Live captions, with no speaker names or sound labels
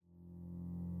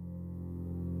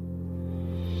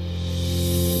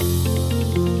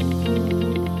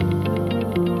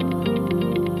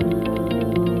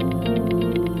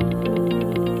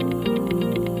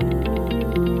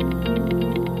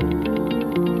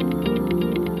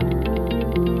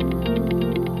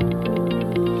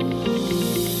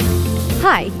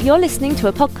Hi, you're listening to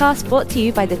a podcast brought to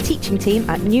you by the teaching team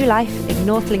at New Life in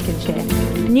North Lincolnshire.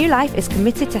 New Life is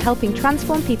committed to helping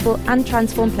transform people and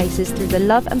transform places through the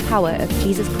love and power of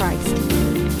Jesus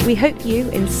Christ. We hope you,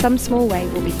 in some small way,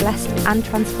 will be blessed and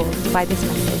transformed by this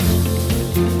message.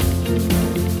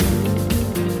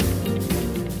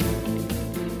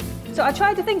 So I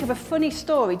tried to think of a funny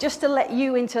story just to let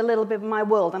you into a little bit of my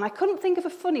world, and I couldn't think of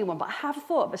a funny one, but I have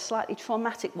thought of a slightly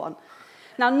traumatic one.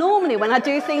 Now, normally when I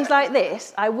do things like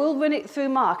this, I will run it through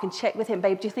Mark and check with him,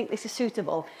 babe, do you think this is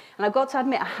suitable? And I've got to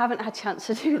admit, I haven't had a chance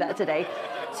to do that today.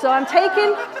 So I'm taking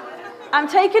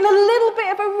a little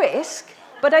bit of a risk,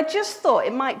 but I just thought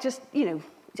it might just,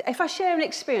 if I share an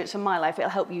experience from my life,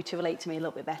 it'll help you to relate to me a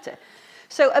little bit better.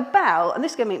 So and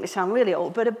this is going to make me sound really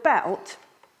old, but about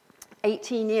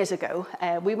 18 years ago,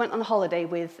 we went on a holiday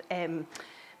with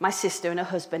my sister and her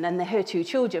husband and her two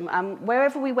children.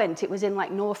 Wherever we went, it was in like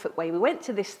Norfolk Way. We went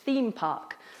to this theme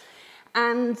park,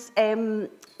 and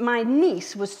my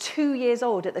niece was 2 years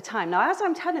old at the time. Now, as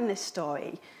I'm telling this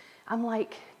story, I'm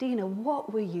like, Dina,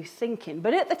 what were you thinking?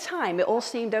 But at the time, it all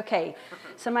seemed okay.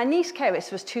 So my niece,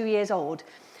 Keris, was 2 years old,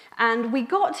 and we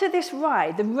got to this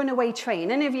ride, the Runaway Train.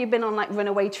 Any of you been on like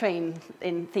Runaway Train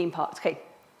in theme parks? Okay.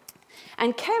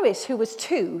 And Keris, who was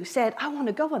 2, said, I want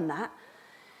to go on that.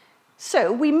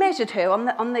 So we measured her on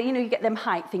the you get them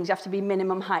height things, you have to be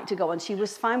minimum height to go on. She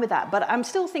was fine with that, but I'm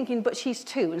still thinking, but she's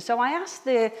 2. And so I asked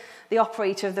the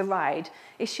operator of the ride,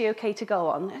 is she okay to go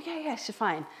on? Oh, yeah, she's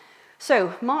fine.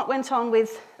 So Mark went on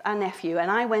with our nephew,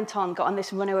 and I got on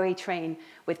this Runaway Train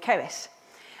with Keris.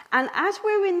 And as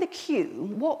we were in the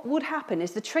queue, what would happen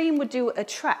is the train would do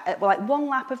one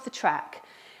lap of the track,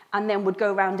 and then would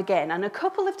go round again. And a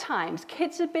couple of times,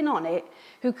 kids had been on it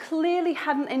who clearly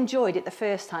hadn't enjoyed it the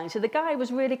first time. So the guy was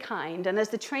really kind, and as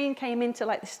the train came into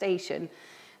the station,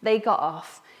 they got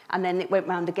off, and then it went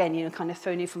round again, kind of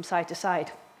throwing you from side to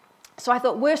side. So I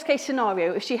thought, worst case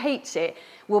scenario, if she hates it,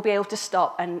 we'll be able to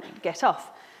stop and get off.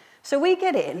 So we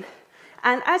get in,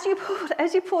 and as you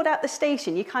pulled out the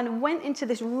station, you kind of went into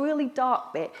this really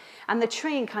dark bit, and the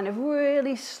train kind of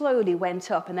really slowly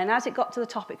went up, and then as it got to the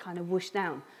top, it kind of whooshed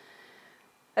down.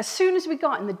 As soon as we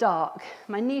got in the dark,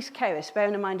 my niece Keris,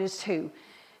 bearing in mind us 2,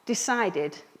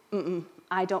 decided,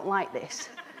 I don't like this.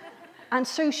 And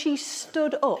so she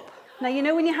stood up. Now,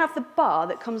 when you have the bar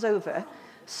that comes over,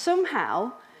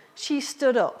 somehow she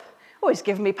stood up. Oh, it's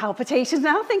giving me palpitations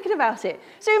now thinking about it.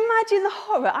 So imagine the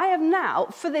horror I have now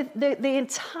for the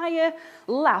entire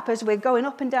lap as we're going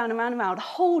up and down and round,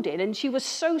 holding, and she was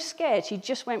so scared she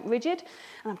just went rigid.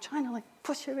 And I'm trying to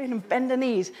push her in and bend her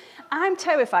knees. I'm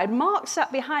terrified. Mark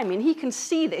sat behind me, and he can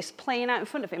see this playing out in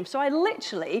front of him. So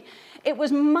it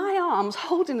was my arms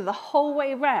holding her the whole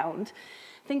way round,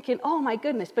 thinking, oh my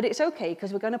goodness, but it's okay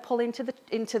because we're going to pull into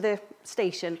the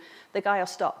station. The guy will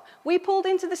stop. We pulled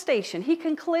into the station. He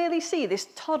can clearly see this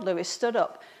toddler is stood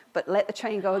up, but let the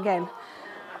train go again.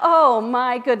 Oh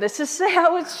my goodness, to say I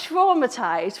was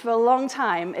traumatized for a long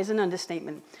time is an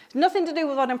understatement. Nothing to do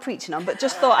with what I'm preaching on, but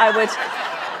just thought I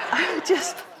would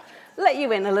just let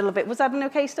you in a little bit. Was that an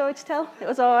okay story to tell? It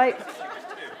was all right?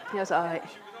 It was all right.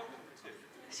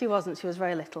 She wasn't. She was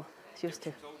very little. She was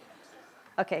 2.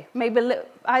 Okay,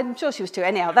 I'm sure she was 2.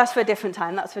 Anyhow, that's for a different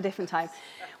time.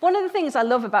 One of the things I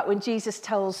love about when Jesus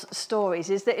tells stories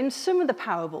is that in some of the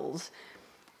parables,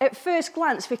 at first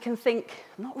glance, we can think,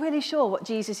 I'm not really sure what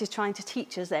Jesus is trying to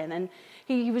teach us then. And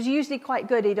he was usually quite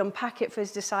good. He'd unpack it for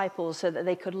his disciples so that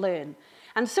they could learn.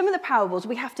 And some of the parables,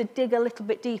 we have to dig a little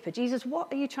bit deeper. Jesus,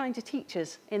 what are you trying to teach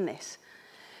us in this?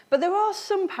 But there are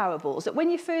some parables that when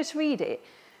you first read it,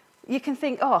 you can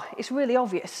think, oh, it's really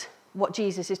obvious what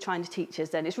Jesus is trying to teach us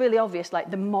then. It's really obvious,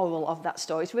 the moral of that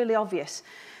story. It's really obvious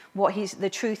the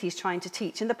truth he's trying to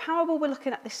teach. And the parable we're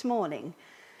looking at this morning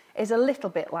is a little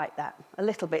bit like that, a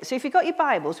little bit. So if you've got your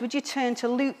Bibles, would you turn to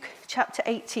Luke chapter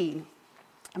 18?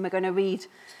 And we're going to read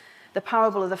the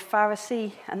parable of the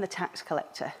Pharisee and the tax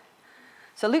collector.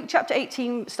 So Luke chapter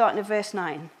 18, starting at verse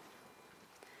 9.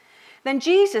 Then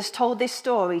Jesus told this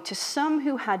story to some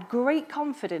who had great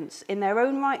confidence in their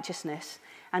own righteousness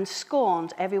and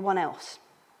scorned everyone else.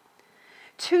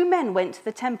 2 men went to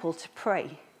the temple to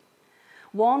pray.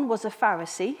 One was a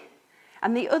Pharisee,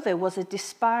 and the other was a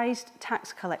despised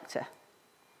tax collector.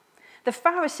 The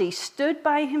Pharisee stood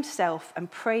by himself and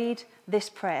prayed this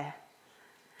prayer: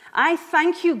 I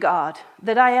thank you, God,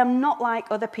 that I am not like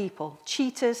other people,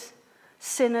 cheaters,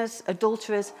 sinners,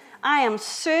 adulterers. I am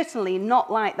certainly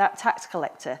not like that tax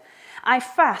collector. I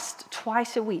fast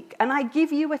twice a week, and I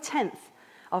give you 1/10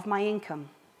 of my income.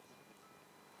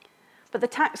 But the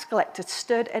tax collector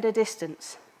stood at a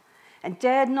distance and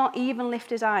dared not even lift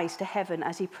his eyes to heaven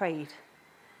as he prayed.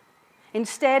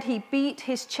 Instead, he beat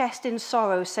his chest in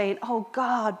sorrow, saying, "Oh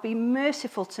God, be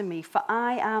merciful to me, for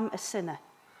I am a sinner."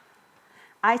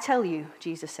 "I tell you,"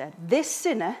 Jesus said, "this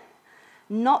sinner,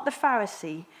 not the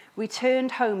Pharisee,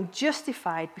 returned home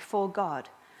justified before God.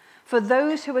 For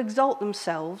those who exalt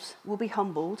themselves will be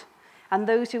humbled, and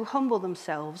those who humble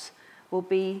themselves will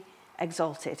be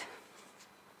exalted."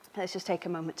 Let's just take a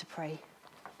moment to pray.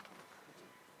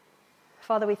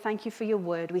 Father, we thank you for your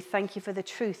word. We thank you for the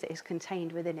truth that is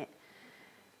contained within it.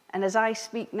 And as I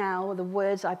speak now, the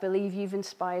words I believe you've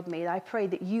inspired me, I pray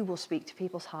that you will speak to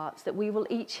people's hearts, that we will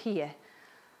each hear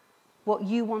what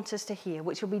you want us to hear,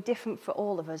 which will be different for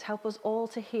all of us. Help us all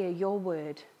to hear your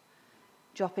word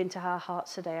drop into our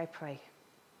hearts today, I pray.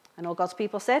 And all God's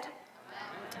people said?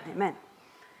 Amen. Amen.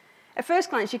 At first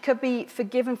glance, you could be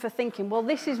forgiven for thinking, well,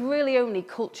 this is really only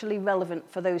culturally relevant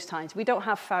for those times. We don't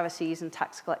have Pharisees and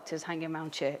tax collectors hanging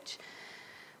around church.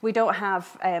 We don't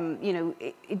have,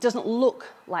 it doesn't look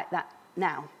like that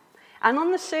now. And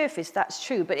on the surface, that's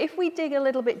true. But if we dig a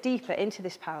little bit deeper into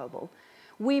this parable,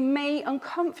 we may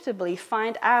uncomfortably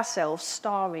find ourselves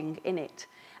starring in it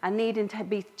and needing to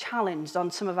be challenged on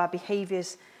some of our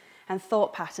behaviors and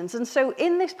thought patterns. And so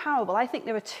in this parable, I think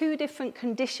there are two different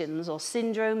conditions or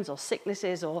syndromes or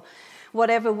sicknesses or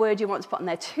whatever word you want to put in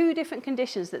there, two different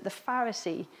conditions that the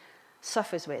Pharisee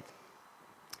suffers with.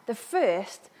 The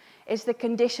first is the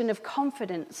condition of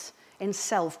confidence in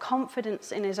self,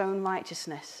 confidence in his own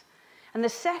righteousness. And the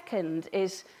second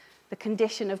is the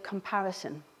condition of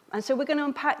comparison. And so we're going to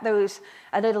unpack those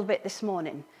a little bit this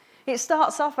morning. It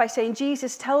starts off by saying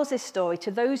Jesus tells this story to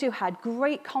those who had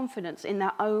great confidence in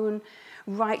their own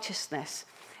righteousness.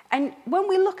 And when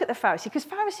we look at the Pharisees, because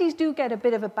Pharisees do get a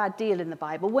bit of a bad deal in the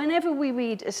Bible, whenever we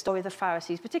read a story of the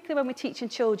Pharisees, particularly when we're teaching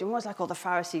children, we're always like, oh, the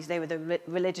Pharisees, they were the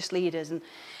religious leaders and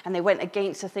they went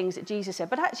against the things that Jesus said.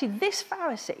 But actually, this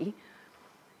Pharisee,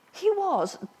 he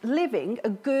was living a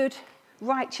good,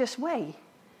 righteous way.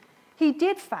 He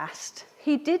did fast.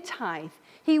 He did tithe.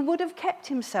 He would have kept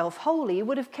himself holy. He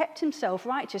would have kept himself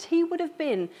righteous. He would have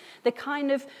been the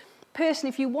kind of person,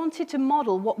 if you wanted to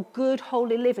model what good,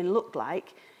 holy living looked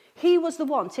like, he was the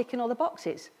one ticking all the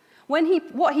boxes.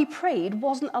 What he prayed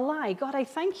wasn't a lie. God, I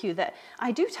thank you that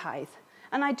I do tithe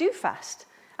and I do fast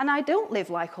and I don't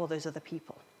live like all those other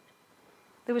people.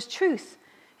 There was truth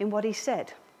in what he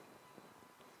said.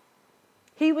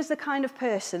 He was the kind of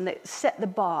person that set the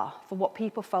bar for what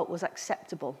people felt was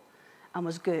acceptable and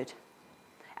was good.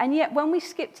 And yet, when we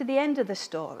skip to the end of the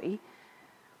story,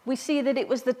 we see that it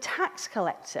was the tax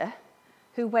collector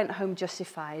who went home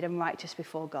justified and righteous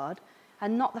before God,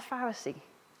 and not the Pharisee.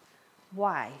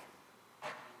 Why?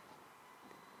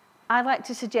 I'd like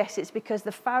to suggest it's because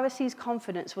the Pharisee's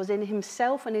confidence was in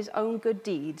himself and his own good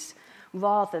deeds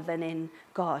rather than in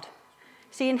God.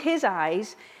 See, in his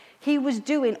eyes, he was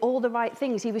doing all the right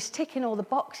things. He was ticking all the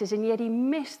boxes, and yet he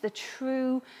missed the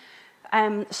true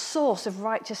source of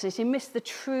righteousness. He missed the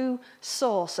true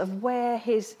source of where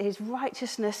his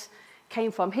righteousness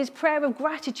came from. His prayer of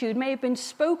gratitude may have been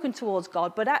spoken towards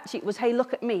God, but actually it was, hey,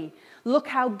 look at me. Look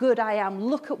how good I am.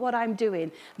 Look at what I'm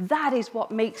doing. That is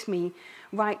what makes me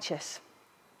righteous.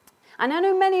 And I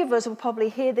know many of us will probably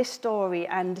hear this story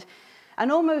and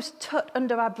almost tut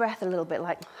under our breath a little bit,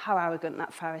 like how arrogant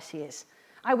that Pharisee is.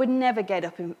 I would never get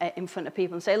up in front of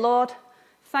people and say, Lord,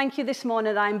 thank you this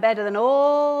morning that I'm better than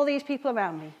all these people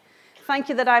around me. Thank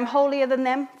you that I'm holier than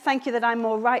them. Thank you that I'm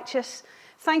more righteous.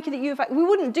 Thank you that you've... We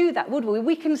wouldn't do that, would we?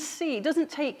 We can see.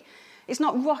 It's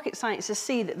not rocket science to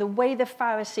see that the way the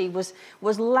Pharisee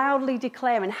was loudly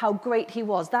declaring how great he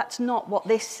was. That's not what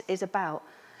this is about.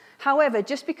 However,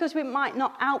 just because we might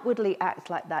not outwardly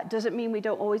act like that doesn't mean we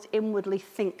don't always inwardly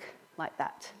think like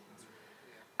that.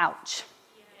 Ouch.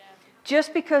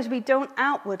 Just because we don't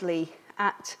outwardly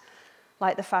act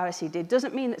like the Pharisee did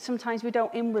doesn't mean that sometimes we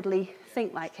don't inwardly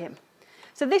think like him.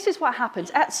 So this is what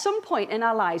happens. At some point in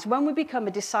our lives, when we become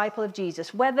a disciple of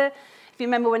Jesus, whether, if you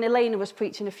remember when Elena was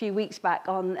preaching a few weeks back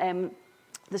on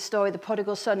the story of the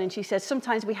prodigal son, and she said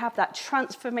sometimes we have that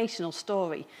transformational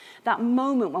story, that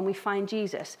moment when we find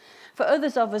Jesus. For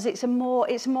others of us, it's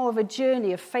more of a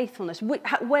journey of faithfulness.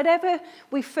 Whenever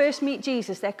we first meet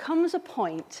Jesus, there comes a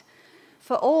point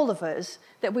for all of us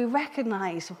that we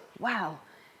recognize, wow,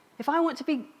 if I want to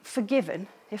be forgiven,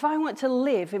 if I want to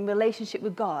live in relationship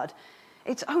with God,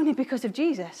 it's only because of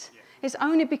Jesus. It's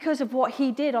only because of what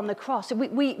he did on the cross.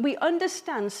 We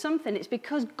understand something. It's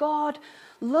because God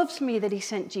loves me that he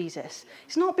sent Jesus.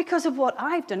 It's not because of what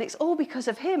I've done. It's all because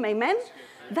of him. Amen?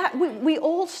 That we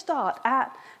all start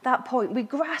at that point. We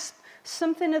grasp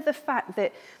something of the fact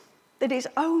that that it's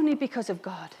only because of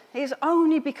God. It's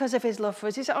only because of his love for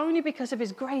us. It's only because of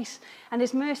his grace and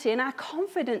his mercy. And our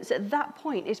confidence at that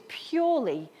point is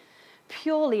purely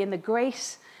in the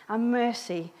grace and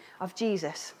mercy of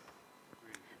Jesus.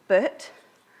 But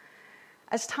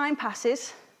as time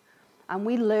passes and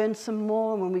we learn some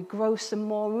more, and when we grow some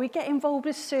more, and we get involved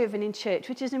with serving in church,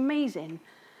 which is amazing,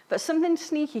 but something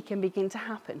sneaky can begin to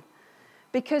happen.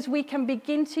 Because we can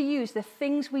begin to use the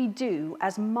things we do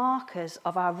as markers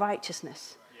of our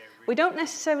righteousness. We don't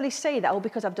necessarily say that,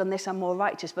 because I've done this, I'm more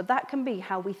righteous, but that can be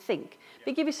how we think. Let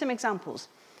me give you some examples.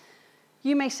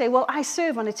 You may say, well, I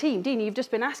serve on a team. Dean, you've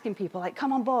just been asking people, like,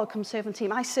 come on board, come serve on a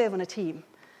team. I serve on a team.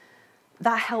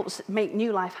 That helps make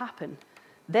New Life happen.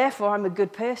 Therefore, I'm a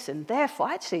good person. Therefore,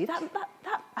 actually, that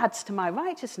adds to my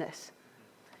righteousness.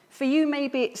 For you,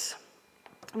 maybe it's,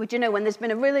 would you know, when there's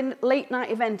been a really late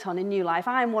night event on in New Life,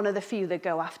 I'm one of the few that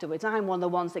go afterwards. I'm one of the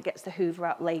ones that gets the Hoover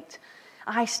out late.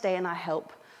 I stay and I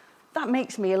help. That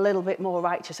makes me a little bit more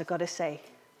righteous, I've got to say.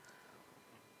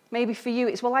 Maybe for you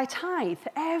it's, well, I tithe.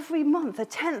 Every month,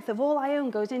 1/10 of all I own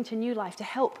goes into New Life to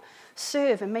help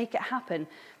serve and make it happen.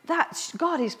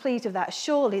 God is pleased with that.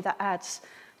 Surely that adds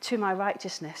to my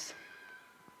righteousness.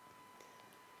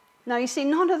 Now, you see,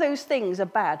 none of those things are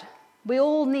bad. We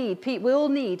all need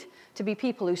to be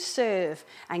people who serve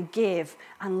and give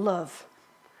and love.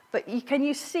 But can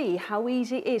you see how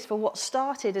easy it is for what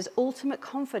started as ultimate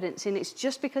confidence in it's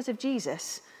just because of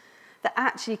Jesus that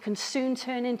actually can soon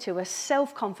turn into a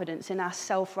self-confidence in our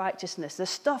self-righteousness. The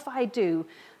stuff I do,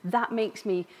 that makes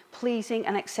me pleasing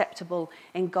and acceptable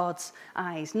in God's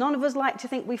eyes. None of us like to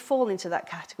think we fall into that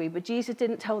category, but Jesus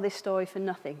didn't tell this story for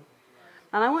nothing.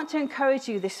 And I want to encourage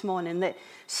you this morning that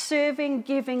serving,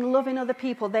 giving, loving other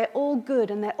people, they're all good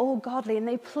and they're all godly and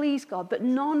they please God, but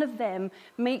none of them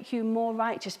make you more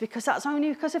righteous, because that's only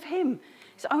because of him.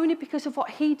 It's only because of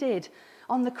what he did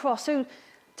on the cross. So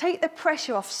take the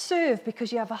pressure off. Serve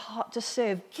because you have a heart to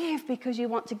serve. Give because you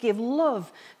want to give.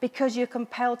 Love because you're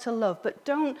compelled to love. But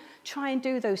don't try and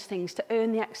do those things to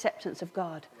earn the acceptance of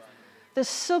God. The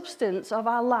substance of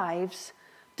our lives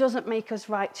doesn't make us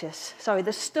righteous.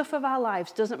 The stuff of our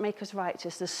lives doesn't make us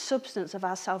righteous. The substance of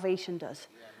our salvation does.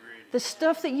 The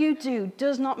stuff that you do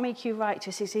does not make you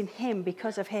righteous. It's in him,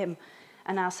 because of him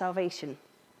and our salvation.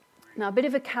 Now, a bit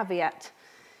of a caveat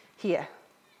here.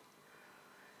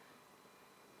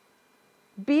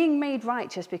 Being made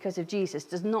righteous because of Jesus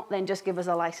does not then just give us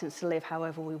a license to live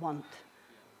however we want.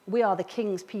 We are the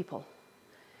King's people.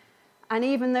 And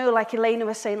even though, like Elena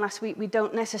was saying last week, we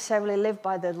don't necessarily live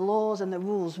by the laws and the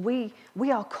rules, we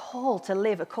are called to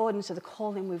live according to the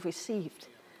calling we've received.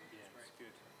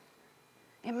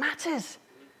 It matters.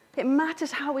 It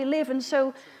matters how we live. And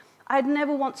so I'd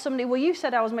never want somebody, well, you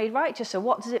said I was made righteous, so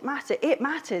what does it matter? It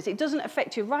matters. It doesn't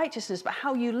affect your righteousness, but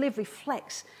how you live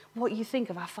reflects what you think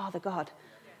of our Father God.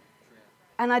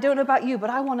 And I don't know about you, but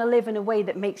I want to live in a way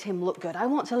that makes him look good. I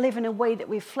want to live in a way that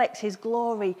reflects his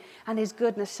glory and his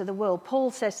goodness to the world. Paul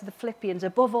says to the Philippians,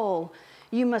 above all,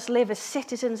 you must live as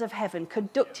citizens of heaven,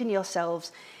 conducting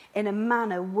yourselves in a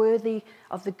manner worthy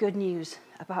of the good news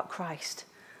about Christ.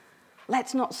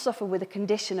 Let's not suffer with a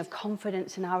condition of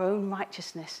confidence in our own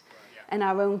righteousness and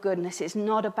our own goodness. It's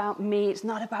not about me. It's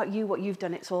not about you, what you've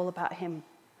done. It's all about him.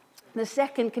 The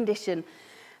second condition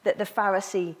that the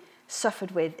Pharisee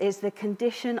suffered with is the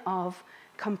condition of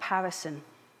comparison.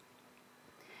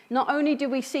 Not only do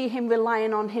we see him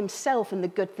relying on himself and the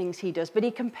good things he does, but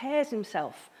he compares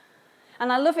himself.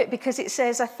 And I love it because it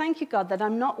says, I thank you, God, that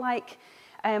I'm not like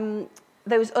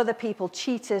those other people,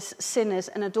 cheaters, sinners,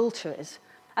 and adulterers.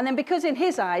 And then because in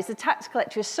his eyes, the tax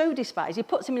collector is so despised, he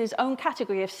puts him in his own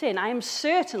category of sin. I am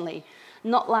certainly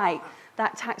not like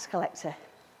that tax collector.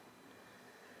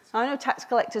 I know tax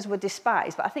collectors were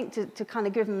despised, but I think to kind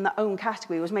of give them their own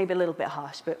category was maybe a little bit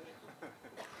harsh. But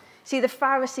see, the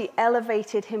Pharisee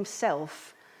elevated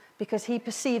himself because he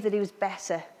perceived that he was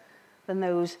better than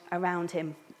those around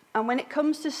him. And when it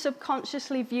comes to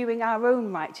subconsciously viewing our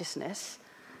own righteousness,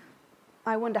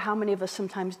 I wonder how many of us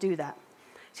sometimes do that.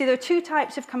 See, there are two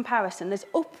types of comparison. There's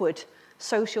upward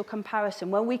social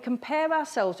comparison, where we compare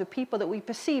ourselves with people that we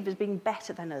perceive as being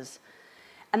better than us.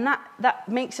 And that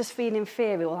makes us feel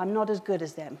inferior. Well, I'm not as good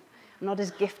as them. I'm not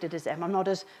as gifted as them. I'm not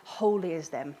as holy as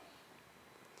them.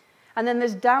 And then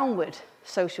there's downward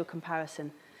social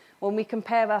comparison, when we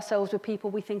compare ourselves with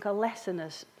people we think are less than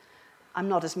us. I'm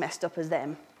not as messed up as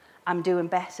them. I'm doing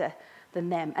better than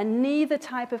them. And neither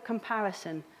type of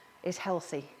comparison is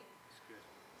healthy.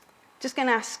 Just going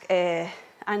to ask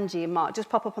Angie and Mark, just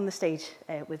pop up on the stage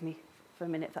with me for a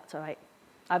minute, if that's all right.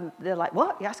 They're like,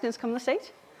 what? You're asking us to come on the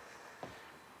stage?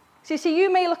 So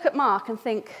you may look at Mark and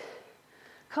think,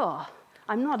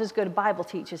 I'm not as good a Bible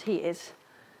teacher as he is.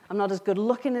 I'm not as good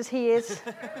looking as he is.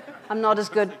 I'm not as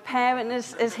good parent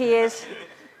as he is.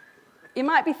 You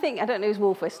might be thinking, I don't know who's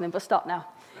wolf whistling, but stop now.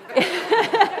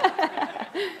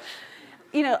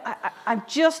 I'm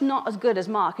just not as good as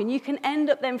Mark. And you can end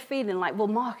up then feeling like, well,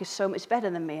 Mark is so much better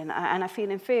than me, and I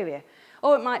feel inferior.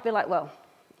 Or it might be like, well,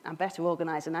 I'm better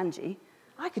organised than Angie.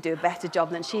 I could do a better job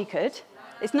than she could.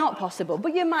 It's not possible,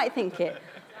 but you might think it.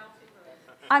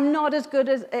 I'm not as good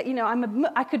as,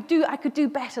 I could do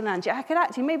better than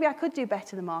Angie. Maybe I could do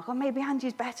better than Mark, or maybe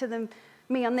Angie's better than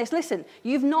me on this. Listen,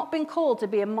 you've not been called to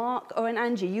be a Mark or an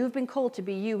Angie. You've been called to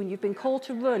be you, and you've been called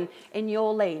to run in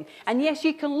your lane. And yes,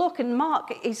 you can look, and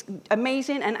Mark is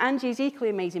amazing, and Angie is equally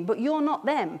amazing, but you're not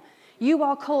them. You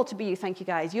are called to be you. Thank you,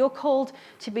 guys. You're called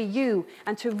to be you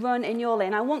and to run in your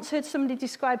lane. I once heard somebody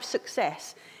describe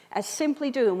success as simply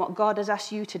doing what God has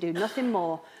asked you to do, nothing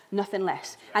more, nothing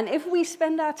less. And if we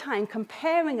spend our time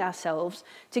comparing ourselves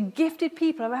to gifted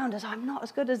people around us, I'm not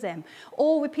as good as them,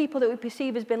 or with people that we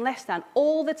perceive as being less than,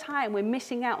 all the time we're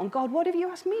missing out on God. What have you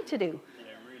asked me to do?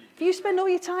 If you spend all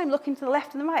your time looking to the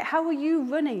left and the right, how are you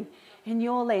running in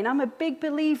your lane? I'm a big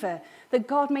believer that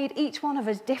God made each one of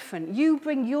us different. You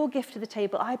bring your gift to the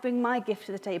table, I bring my gift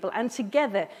to the table, and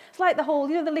together, it's like the whole,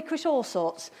 the licorice all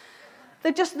sorts.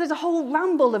 There's a whole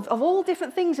ramble of all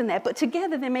different things in there, but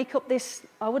together they make up this,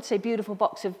 I would say, beautiful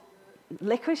box of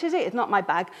licorice, is it? It's not my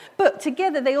bag. But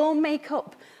together they all make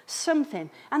up something.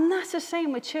 And that's the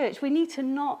same with church. We need to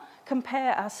not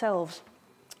compare ourselves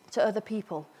to other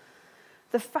people.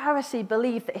 The Pharisee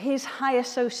believed that his higher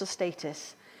social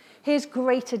status, his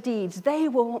greater deeds, they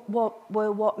were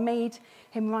what made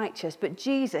him righteous. But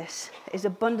Jesus is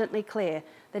abundantly clear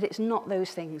that it's not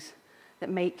those things that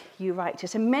make you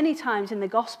righteous. And many times in the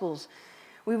Gospels,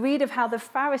 we read of how the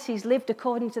Pharisees lived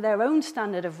according to their own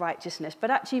standard of righteousness,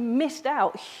 but actually missed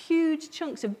out huge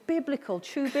chunks of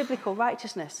true biblical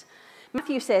righteousness.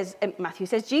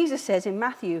 Jesus says in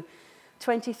Matthew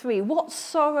 23, "What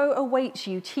sorrow awaits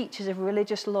you, teachers of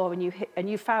religious law, and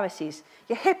you Pharisees,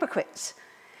 you hypocrites!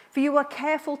 For you are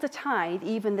careful to tithe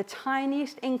even the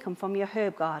tiniest income from your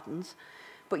herb gardens,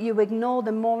 but you ignore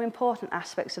the more important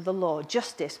aspects of the law,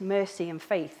 justice, mercy, and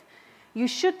faith. You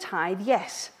should tithe,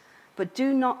 yes, but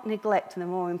do not neglect the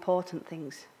more important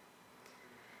things."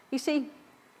 You see,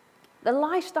 the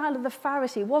lifestyle of the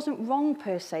Pharisee wasn't wrong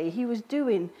per se. He was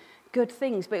doing good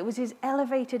things, but it was his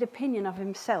elevated opinion of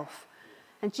himself.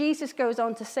 And Jesus goes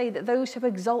on to say that those who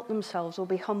exalt themselves will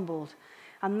be humbled,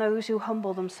 and those who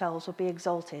humble themselves will be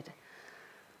exalted.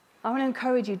 I want to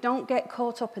encourage you, don't get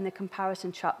caught up in the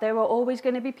comparison trap. There are always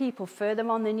going to be people further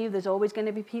on than you. There's always going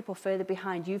to be people further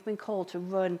behind. You've been called to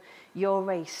run your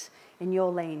race in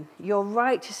your lane. Your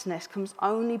righteousness comes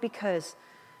only because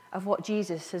of what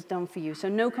Jesus has done for you. So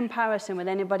no comparison with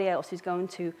anybody else is going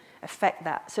to affect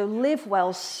that. So live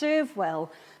well, serve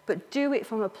well, but do it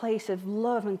from a place of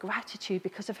love and gratitude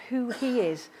because of who he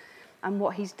is and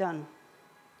what he's done.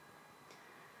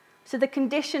 So the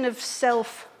condition of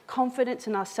self-confidence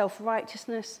and our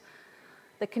self-righteousness,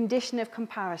 the condition of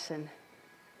comparison.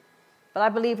 But I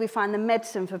believe we find the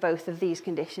medicine for both of these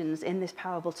conditions in this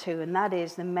parable too, and that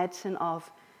is the medicine of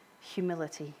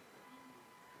humility.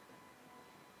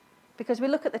 Because we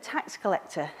look at the tax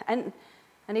collector, and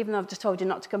even though I've just told you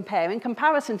not to compare, in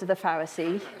comparison to the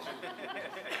Pharisee,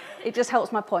 it just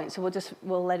helps my point, so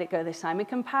we'll let it go this time. In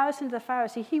comparison to the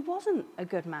Pharisee, he wasn't a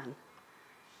good man.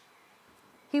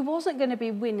 He wasn't going to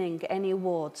be winning any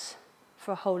awards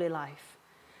for a holy life.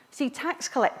 See, tax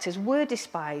collectors were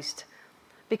despised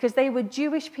because they were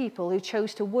Jewish people who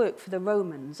chose to work for the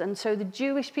Romans. And so the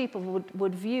Jewish people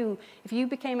would view, if you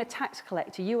became a tax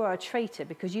collector, you are a traitor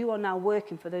because you are now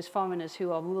working for those foreigners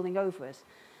who are ruling over us.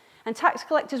 And tax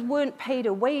collectors weren't paid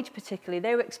a wage particularly.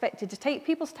 They were expected to take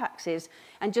people's taxes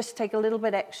and just take a little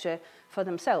bit extra for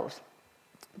themselves.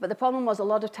 But the problem was a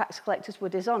lot of tax collectors were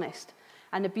dishonest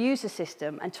and abused the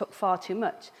system and took far too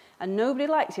much. And nobody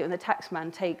likes it when the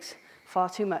taxman takes far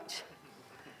too much.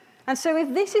 And so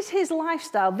if this is his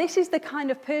lifestyle, this is the kind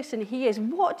of person he is,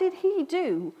 what did he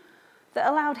do that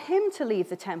allowed him to leave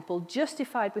the temple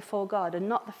justified before God and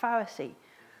not the Pharisee?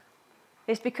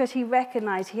 It's because he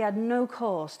recognized he had no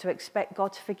cause to expect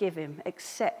God to forgive him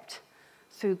except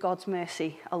through God's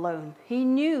mercy alone. He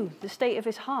knew the state of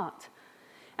his heart.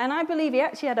 And I believe he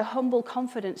actually had a humble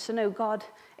confidence to know, God,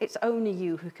 it's only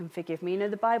you who can forgive me. You know,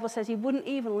 the Bible says he wouldn't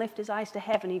even lift his eyes to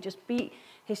heaven. He just beat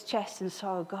his chest in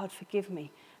sorrow. God, forgive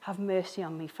me. Have mercy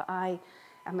on me, for I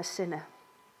am a sinner.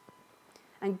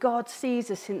 And God sees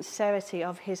the sincerity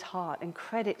of his heart and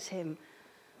credits him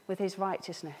with his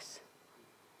righteousness.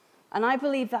 And I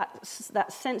believe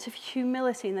that sense of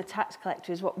humility in the tax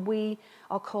collector is what we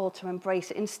are called to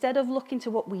embrace. Instead of looking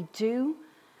to what we do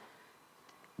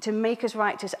to make us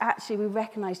righteous, actually we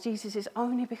recognize Jesus is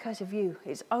only because of you.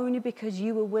 It's only because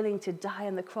you were willing to die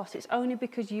on the cross. It's only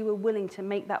because you were willing to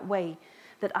make that way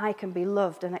that I can be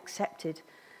loved and accepted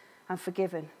and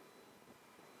forgiven.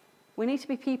 We need to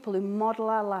be people who model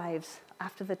our lives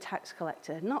after the tax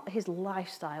collector, not his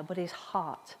lifestyle, but his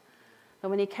heart. And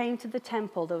when he came to the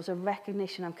temple, there was a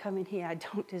recognition, I'm coming here, I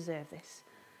don't deserve this.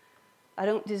 I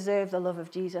don't deserve the love of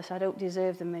Jesus. I don't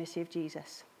deserve the mercy of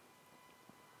Jesus.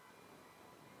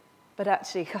 But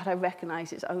actually, God, I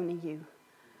recognize it's only you.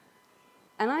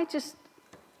 And I just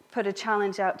put a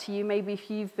challenge out to you. Maybe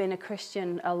if you've been a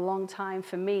Christian a long time.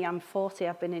 For me, I'm 40.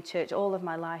 I've been in church all of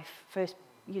my life. First,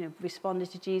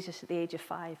 responded to Jesus at the age of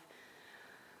 5.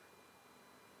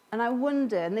 And I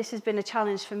wonder, and this has been a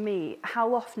challenge for me,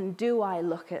 how often do I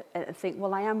look at it and think,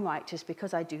 well, I am righteous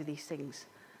because I do these things.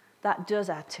 That does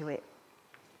add to it.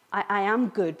 I am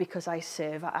good because I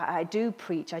serve. I do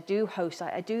preach. I do host.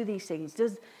 I do these things.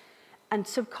 And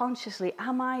subconsciously,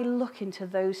 am I looking to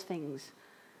those things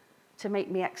to make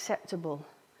me acceptable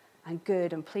and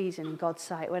good and pleasing in God's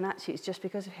sight, when actually it's just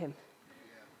because of him?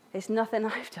 It's nothing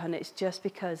I've done. It's just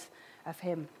because of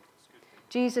him.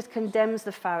 Jesus condemns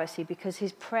the Pharisee because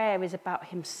his prayer is about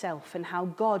himself and how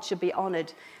God should be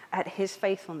honored at his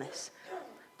faithfulness.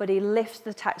 But he lifts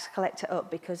the tax collector up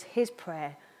because his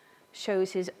prayer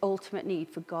shows his ultimate need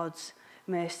for God's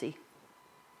mercy.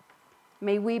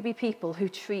 May we be people who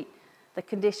treat the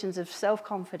conditions of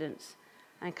self-confidence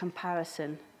and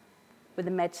comparison with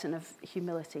the medicine of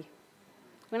humility.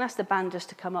 I'm going to ask the band just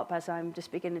to come up as I'm just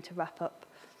beginning to wrap up.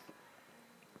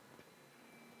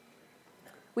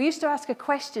 We used to ask a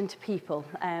question to people.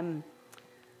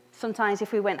 Sometimes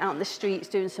if we went out in the streets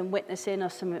doing some witnessing or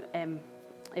some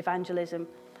evangelism,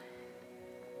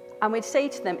 and we'd say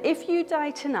to them, if you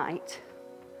die tonight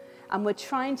and we're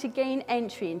trying to gain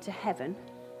entry into heaven,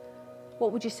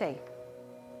 what would you say?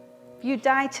 If you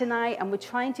die tonight and we're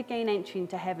trying to gain entry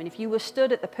into heaven, if you were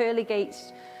stood at the pearly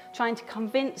gates trying to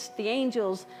convince the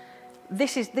angels,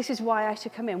 this is why I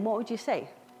should come in, what would you say?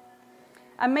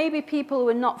 And maybe people who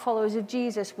are not followers of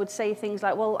Jesus would say things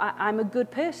like, well, I'm a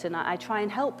good person. I try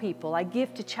and help people. I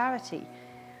give to charity.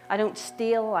 I don't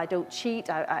steal. I don't cheat.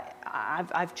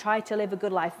 I've tried to live a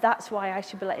good life. That's why I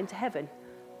should be let into heaven.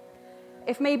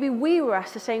 If maybe we were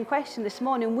asked the same question this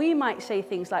morning, we might say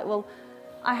things like, well,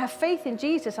 I have faith in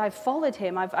Jesus. I've followed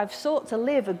him. I've sought to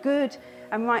live a good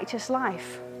and righteous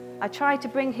life. I try to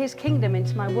bring his kingdom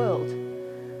into my world.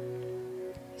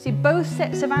 See, both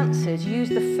sets of answers use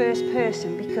the first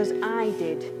person because I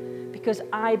did, because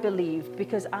I believed,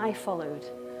 because I followed.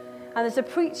 And there's a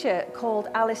preacher called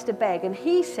Alistair Begg, and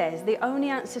he says the only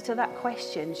answer to that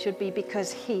question should be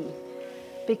because he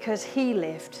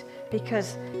lived,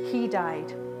 because he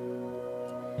died.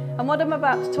 And what I'm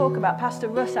about to talk about, Pastor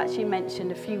Russ actually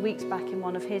mentioned a few weeks back in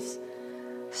one of his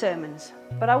sermons.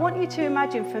 But I want you to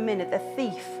imagine for a minute the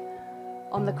thief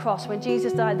on the cross. When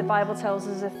Jesus died, the Bible tells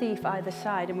us there's a thief either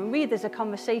side. And we read there's a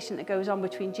conversation that goes on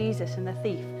between Jesus and the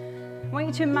thief. I want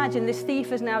you to imagine this thief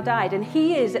has now died, and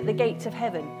he is at the gates of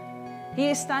heaven. He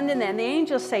is standing there, and the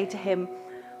angels say to him,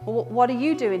 well, what are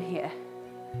you doing here?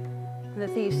 And the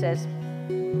thief says,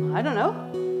 I don't know.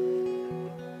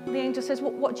 The angel says,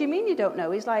 well, what do you mean you don't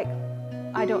know? He's like,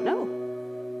 I don't know.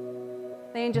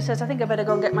 The angel says, I think I better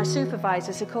go and get my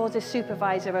supervisor. So he calls his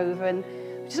supervisor over, and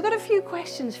we've just got a few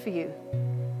questions for you.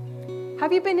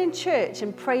 Have you been in church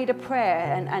and prayed a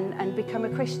prayer and become a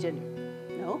Christian?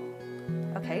 No?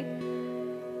 Okay.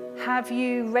 Have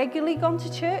you regularly gone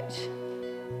to church?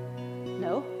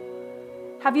 No.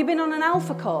 Have you been on an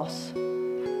Alpha course?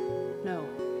 No.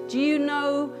 Do you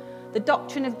know the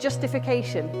doctrine of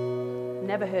justification?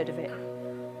 Never heard of it.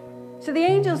 So the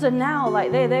angels are now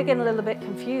like, they're getting a little bit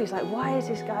confused. Like, why is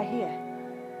this guy here?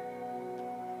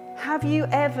 Have you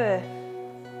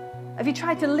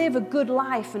tried to live a good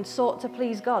life and sought to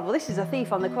please God? Well, this is a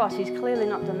thief on the cross. He's clearly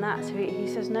not done that. So he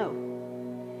says no.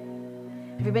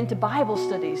 Have you been to Bible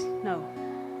studies? No.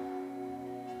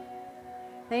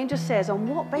 The angel says, on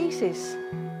what basis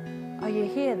are you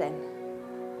here then?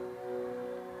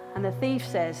 And the thief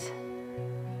says,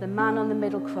 the man on the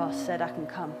middle cross said, I can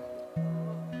come.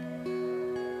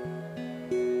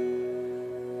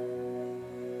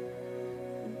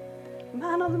 The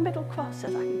man on the middle cross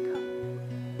says, I can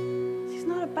come. It's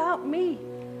not about me.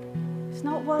 It's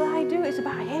not what I do. It's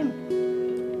about him.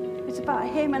 It's about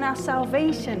him and our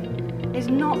salvation is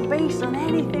not based on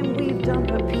anything we've done,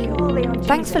 but purely on Jesus.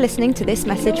 Thanks for listening to this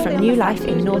message from New Life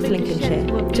in North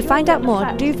Lincolnshire. To find out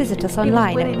more, do visit us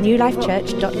online at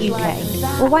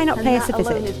newlifechurch.uk. Or why not pay us a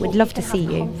visit? We'd love to see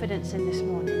you. Confidence in this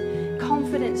morning.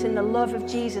 Confidence in the love of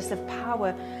Jesus, the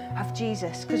power of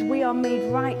Jesus, because we are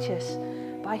made righteous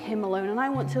by him alone. And I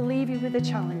want to leave you with a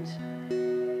challenge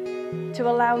to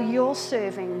allow your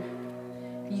serving,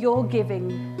 your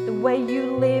giving, the way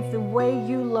you live, the way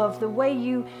you love, the way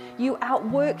you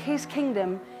outwork his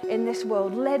kingdom in this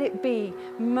world, let it be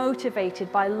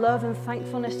motivated by love and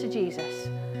thankfulness to Jesus.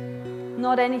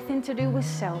 Not anything to do with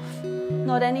self,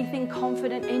 not anything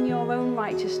confident in your own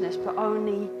righteousness, but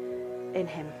only in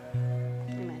him.